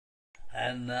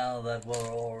And now that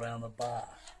we're all around the bar,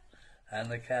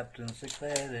 and the captain's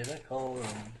declared it a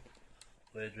cold-room,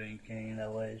 we're drinking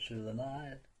our way through the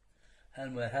night,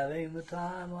 and we're having the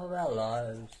time of our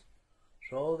lives.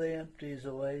 Throw the empties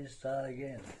away, start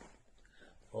again.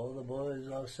 For the boys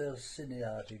of South Sydney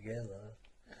are together.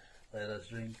 Let us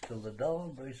drink till the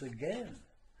dawn breaks again,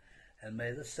 and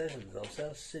may the sessions of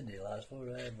South Sydney last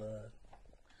forever.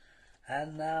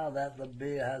 And now that the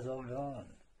beer has all gone,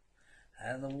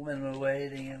 and the women are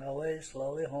wading away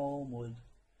slowly homeward,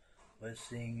 we're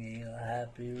singing a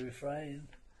happy refrain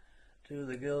to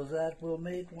the girls that we'll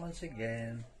meet once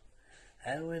again.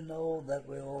 And we know that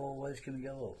we always can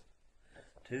go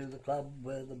to the club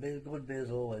where the good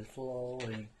beer's always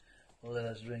flowing. Well, let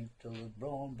us drink till the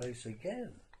dawn breaks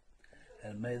again,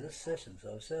 and may the sessions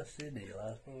of South Sydney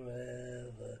last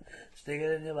forever. Stick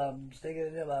it in your bum, stick it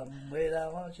in your bum, we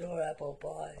don't want your apple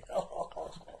pie.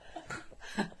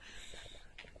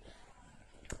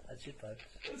 That's it, folks.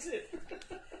 That's it.